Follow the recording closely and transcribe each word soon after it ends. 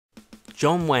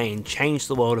John Wayne changed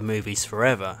the world of movies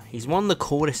forever. He's one of the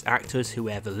coolest actors who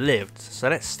ever lived, so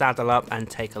let's saddle up and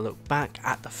take a look back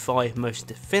at the 5 most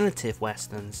definitive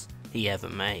westerns he ever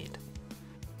made.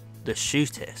 The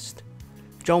Shootist.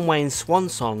 John Wayne's swan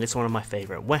song is one of my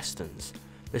favourite westerns.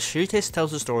 The Shootist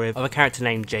tells the story of a character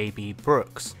named J.B.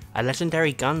 Brooks, a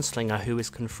legendary gunslinger who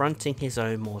is confronting his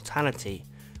own mortality,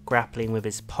 grappling with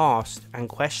his past and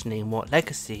questioning what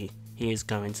legacy he is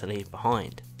going to leave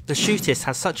behind. The Shootist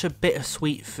has such a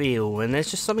bittersweet feel, and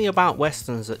there's just something about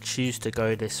westerns that choose to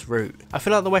go this route. I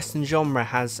feel like the western genre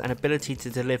has an ability to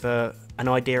deliver an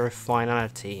idea of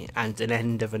finality and an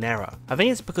end of an era. I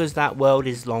think it's because that world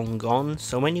is long gone,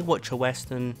 so when you watch a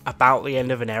western about the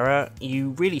end of an era,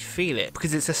 you really feel it,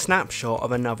 because it's a snapshot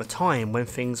of another time when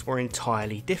things were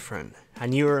entirely different,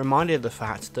 and you are reminded of the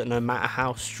fact that no matter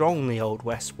how strong the Old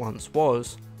West once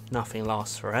was, nothing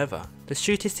lasts forever. The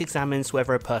Shootist examines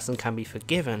whether a person can be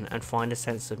forgiven and find a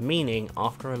sense of meaning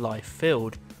after a life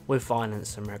filled with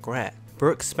violence and regret.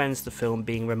 Brooks spends the film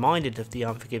being reminded of the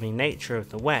unforgiving nature of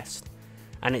the West,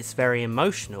 and it's very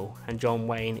emotional, and John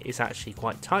Wayne is actually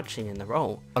quite touching in the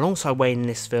role. Alongside Wayne in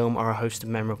this film are a host of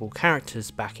memorable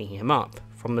characters backing him up,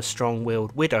 from the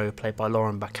strong-willed widow played by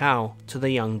Lauren Bacall to the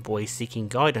young boy seeking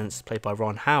guidance played by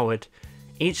Ron Howard.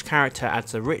 Each character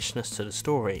adds a richness to the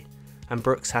story, and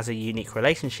Brooks has a unique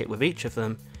relationship with each of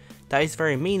them that is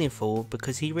very meaningful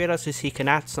because he realises he can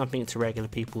add something to regular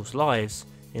people's lives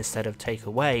instead of take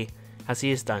away, as he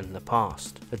has done in the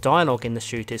past. The dialogue in The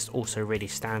Shootist also really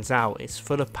stands out. It's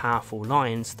full of powerful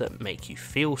lines that make you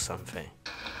feel something.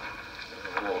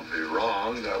 I won't be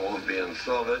wronged, I won't be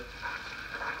insulted,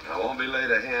 I won't be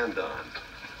laid a hand on.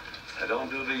 I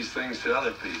don't do these things to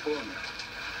other people, and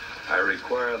I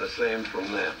require the same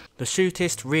from them. The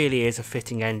Shootist really is a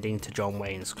fitting ending to John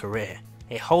Wayne's career.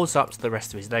 It holds up to the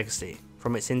rest of his legacy.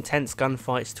 From its intense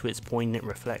gunfights to its poignant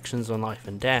reflections on life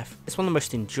and death, it's one of the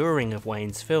most enduring of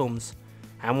Wayne's films,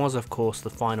 and was of course the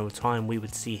final time we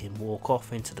would see him walk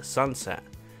off into the sunset,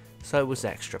 so it was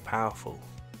extra powerful.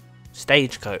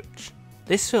 Stagecoach.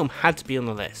 This film had to be on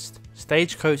the list.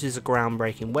 Stagecoach is a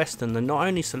groundbreaking western that not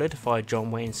only solidified John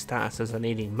Wayne's status as a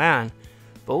leading man,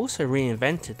 but also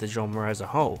reinvented the genre as a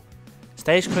whole.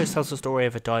 Stagecoach tells the story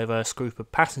of a diverse group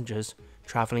of passengers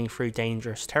travelling through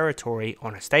dangerous territory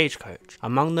on a stagecoach.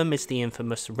 Among them is the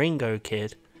infamous Ringo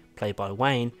Kid, played by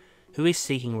Wayne, who is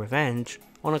seeking revenge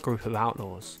on a group of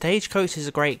outlaws. Stagecoach is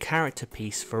a great character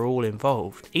piece for all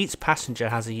involved. Each passenger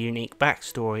has a unique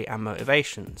backstory and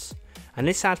motivations, and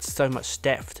this adds so much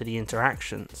depth to the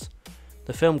interactions.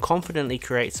 The film confidently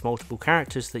creates multiple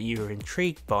characters that you are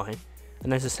intrigued by,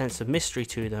 and there's a sense of mystery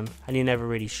to them, and you're never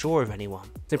really sure of anyone.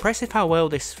 It's impressive how well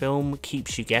this film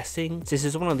keeps you guessing. This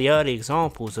is one of the early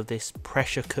examples of this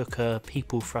pressure cooker,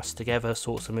 people thrust together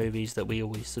sorts of movies that we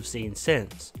always have seen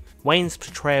since. Wayne's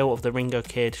portrayal of the Ringo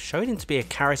Kid showed him to be a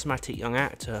charismatic young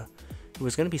actor who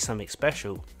was going to be something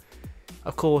special.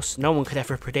 Of course, no one could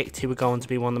ever predict he would go on to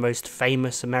be one of the most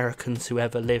famous Americans who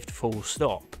ever lived, full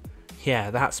stop.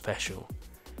 Yeah, that's special.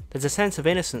 There's a sense of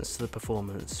innocence to the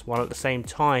performance, while at the same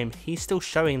time he's still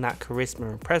showing that charisma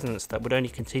and presence that would only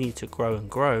continue to grow and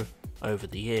grow over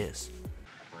the years.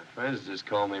 My friends just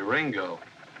call me Ringo.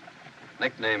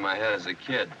 Nickname I had as a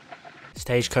kid.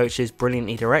 Stagecoach is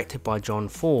brilliantly directed by John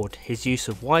Ford. His use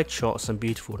of wide shots and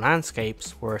beautiful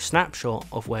landscapes were a snapshot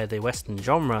of where the western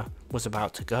genre was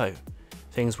about to go.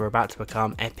 Things were about to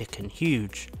become epic and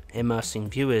huge, immersing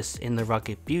viewers in the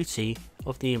rugged beauty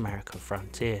of the American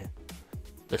frontier.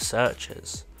 The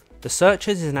Searchers. The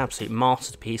Searchers is an absolute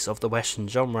masterpiece of the western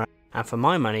genre, and for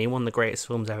my money, one of the greatest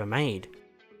films ever made.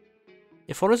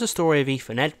 It follows the story of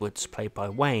Ethan Edwards, played by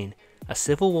Wayne, a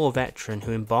Civil War veteran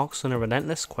who embarks on a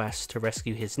relentless quest to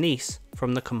rescue his niece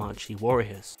from the Comanche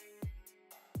warriors.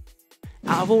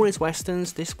 Out of all his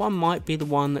westerns, this one might be the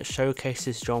one that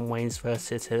showcases John Wayne's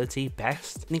versatility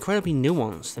best. An incredibly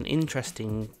nuanced and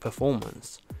interesting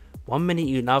performance. One minute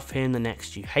you love him, the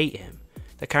next you hate him.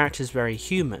 The character is very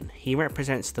human. He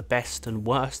represents the best and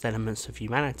worst elements of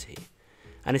humanity,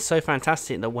 and it's so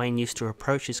fantastic that Wayne used to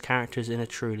approach his characters in a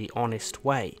truly honest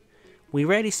way. We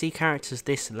rarely see characters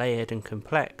this layered and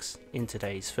complex in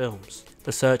today's films.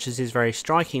 The Searchers is very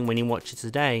striking when you watch it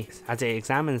today, as it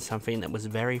examines something that was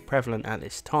very prevalent at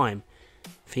this time,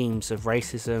 themes of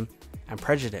racism and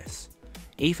prejudice.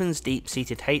 Ethan's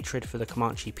deep-seated hatred for the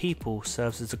Comanche people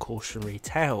serves as a cautionary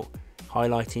tale,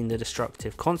 highlighting the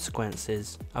destructive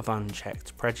consequences of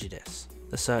unchecked prejudice.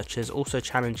 The Searchers also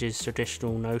challenges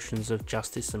traditional notions of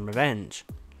justice and revenge.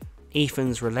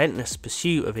 Ethan's relentless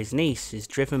pursuit of his niece is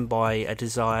driven by a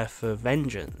desire for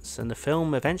vengeance, and the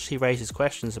film eventually raises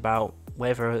questions about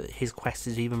whether his quest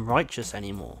is even righteous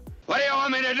anymore. What do you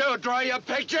want me to do? Draw you a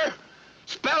picture?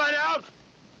 Spell it out?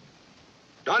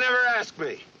 Don't ever ask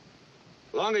me.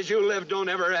 Long as you live, don't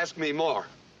ever ask me more.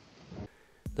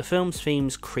 The film's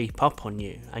themes creep up on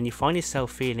you, and you find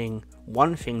yourself feeling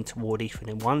one thing toward Ethan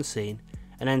in one scene,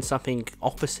 and then something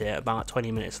opposite about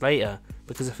 20 minutes later,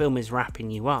 because the film is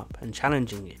wrapping you up and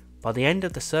challenging you. By the end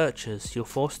of The Searchers, you're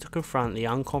forced to confront the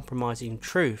uncompromising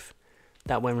truth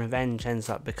that when revenge ends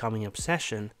up becoming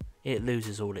obsession, it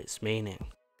loses all its meaning.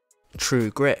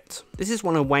 True Grit. This is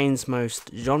one of Wayne's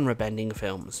most genre-bending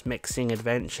films, mixing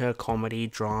adventure, comedy,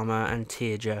 drama and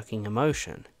tear-jerking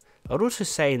emotion. I would also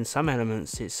say in some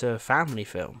elements it's a family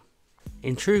film.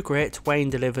 In True Grit, Wayne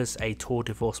delivers a tour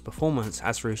de force performance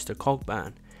as Rooster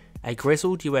Cogburn, a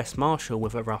grizzled US Marshal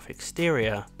with a rough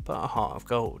exterior but a heart of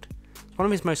gold. It's one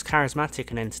of his most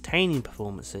charismatic and entertaining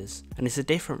performances, and it's a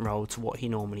different role to what he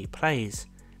normally plays,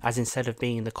 as instead of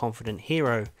being the confident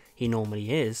hero he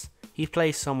normally is, he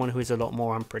plays someone who is a lot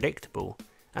more unpredictable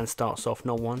and starts off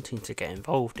not wanting to get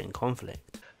involved in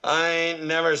conflict. I ain't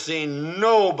never seen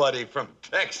nobody from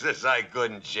Texas I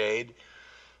couldn't shade.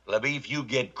 LaBeef, you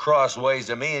get crossways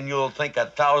of me and you'll think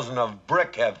 1,000 of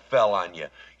brick have fell on you.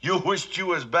 You wished you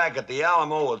was back at the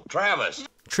Alamo with Travis.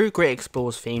 True Grit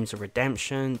explores themes of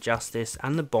redemption, justice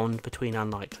and the bond between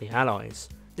unlikely allies.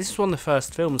 This is one of the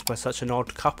first films where such an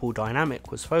odd couple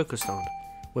dynamic was focused on,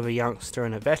 with a youngster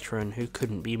and a veteran who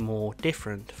couldn't be more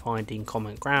different, finding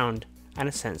common ground and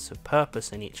a sense of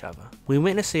purpose in each other. We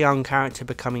witness a young character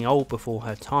becoming old before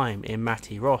her time in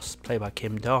Mattie Ross, played by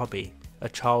Kim Darby, a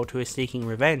child who is seeking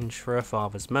revenge for her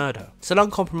father's murder. It's an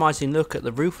uncompromising look at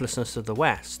the ruthlessness of the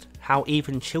West, how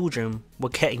even children were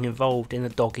getting involved in the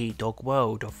dog-eat-dog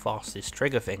world of fastest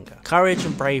trigger finger. Courage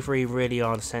and bravery really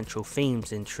are the central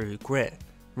themes in True Grit.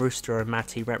 Rooster and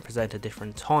Mattie represent a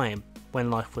different time,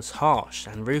 when life was harsh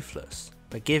and ruthless,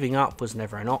 but giving up was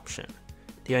never an option.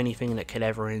 The only thing that could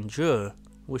ever endure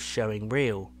was showing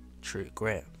real, true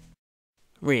grit.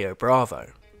 Rio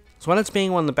Bravo. As well as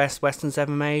being one of the best westerns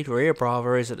ever made, Rio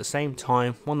Bravo is at the same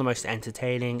time one of the most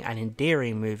entertaining and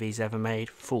endearing movies ever made,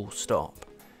 full stop.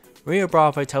 Rio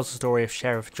Bravo tells the story of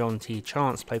Sheriff John T.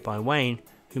 Chance, played by Wayne,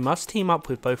 who must team up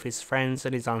with both his friends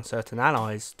and his uncertain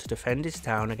allies to defend his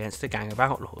town against a gang of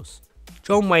outlaws.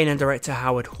 John Wayne and director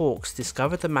Howard Hawks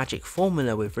discovered the magic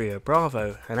formula with Rio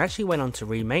Bravo and actually went on to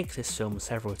remake this film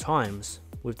several times,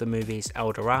 with the movies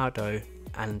El Dorado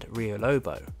and Rio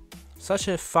Lobo. Such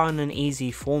a fun and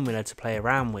easy formula to play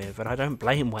around with, and I don't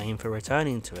blame Wayne for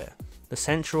returning to it. The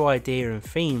central idea and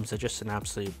themes are just an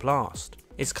absolute blast.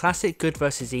 It's classic good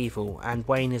versus evil, and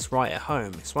Wayne is right at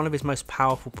home. It's one of his most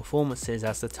powerful performances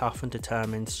as the tough and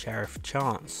determined Sheriff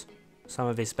Chance. Some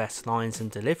of his best lines and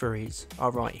deliveries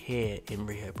are right here in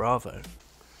Rio Bravo.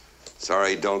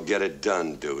 Sorry, don't get it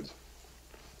done, dude.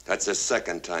 That's the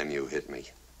second time you hit me.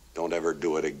 Don't ever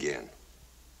do it again.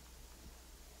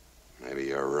 Maybe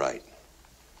you're right.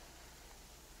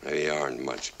 Maybe you aren't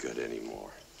much good anymore.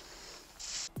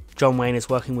 John Wayne is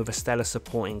working with a stellar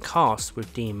supporting cast,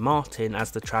 with Dean Martin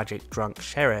as the tragic drunk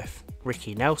sheriff,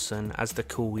 Ricky Nelson as the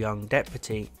cool young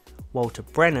deputy, Walter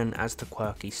Brennan as the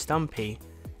quirky Stumpy.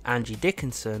 Angie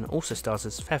Dickinson also stars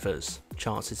as Feathers,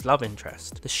 Chance's love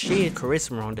interest. The sheer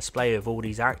charisma on display of all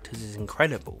these actors is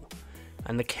incredible,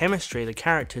 and the chemistry of the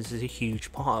characters is a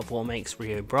huge part of what makes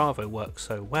Rio Bravo work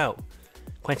so well.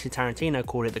 Quentin Tarantino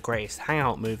called it the greatest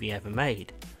hangout movie ever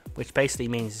made, which basically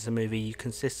means it's a movie you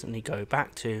consistently go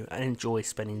back to and enjoy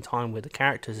spending time with the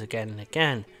characters again and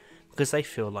again because they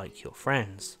feel like your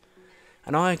friends.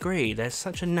 And I agree, there's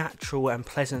such a natural and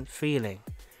pleasant feeling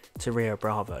to Rio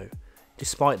Bravo,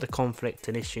 despite the conflict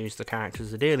and issues the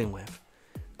characters are dealing with.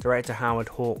 Director Howard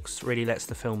Hawks really lets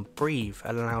the film breathe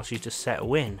and allows you to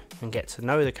settle in and get to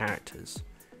know the characters,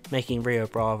 making Rio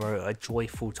Bravo a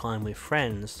joyful time with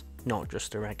friends, not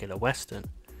just a regular western.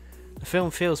 The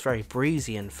film feels very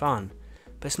breezy and fun,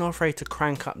 but it's not afraid to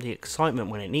crank up the excitement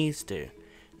when it needs to,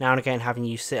 now and again having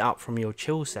you sit up from your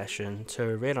chill session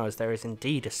to realise there is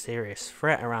indeed a serious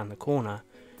threat around the corner,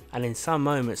 and in some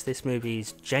moments this movie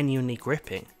is genuinely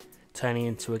gripping, turning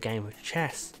into a game of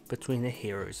chess between the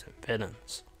heroes and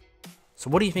villains. So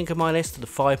what do you think of my list of the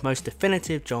 5 most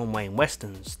definitive John Wayne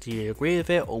westerns? Do you agree with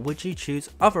it, or would you choose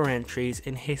other entries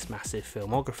in his massive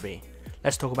filmography?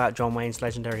 Let's talk about John Wayne's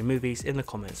legendary movies in the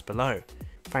comments below.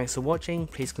 Thanks for watching,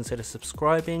 please consider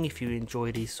subscribing if you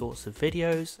enjoy these sorts of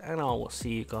videos, and I will see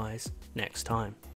you guys next time.